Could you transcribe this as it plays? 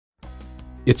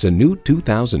It's a new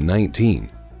 2019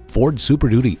 Ford Super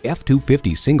Duty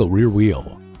F-250 single rear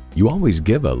wheel. You always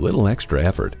give a little extra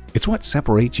effort. It's what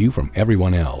separates you from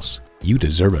everyone else. You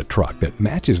deserve a truck that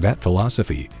matches that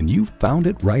philosophy, and you found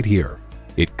it right here.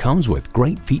 It comes with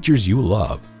great features you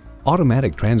love: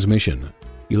 automatic transmission,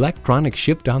 electronic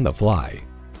shift on the fly,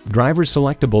 driver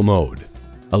selectable mode,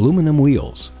 aluminum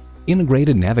wheels,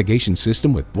 integrated navigation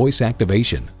system with voice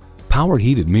activation, power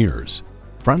heated mirrors,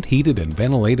 front heated and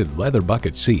ventilated leather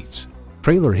bucket seats,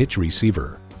 trailer hitch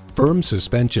receiver, firm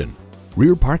suspension,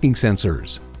 rear parking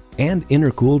sensors, and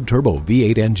intercooled turbo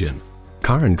V8 engine.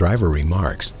 Car and Driver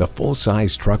remarks the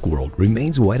full-size truck world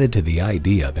remains wedded to the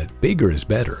idea that bigger is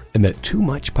better and that too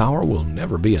much power will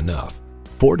never be enough.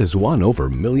 Ford has won over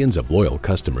millions of loyal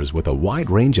customers with a wide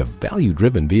range of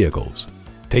value-driven vehicles.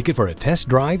 Take it for a test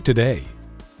drive today.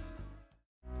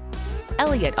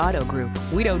 Elliott Auto Group.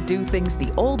 We don't do things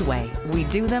the old way, we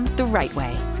do them the right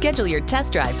way. Schedule your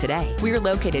test drive today. We're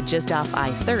located just off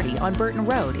I-30 on Burton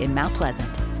Road in Mount Pleasant.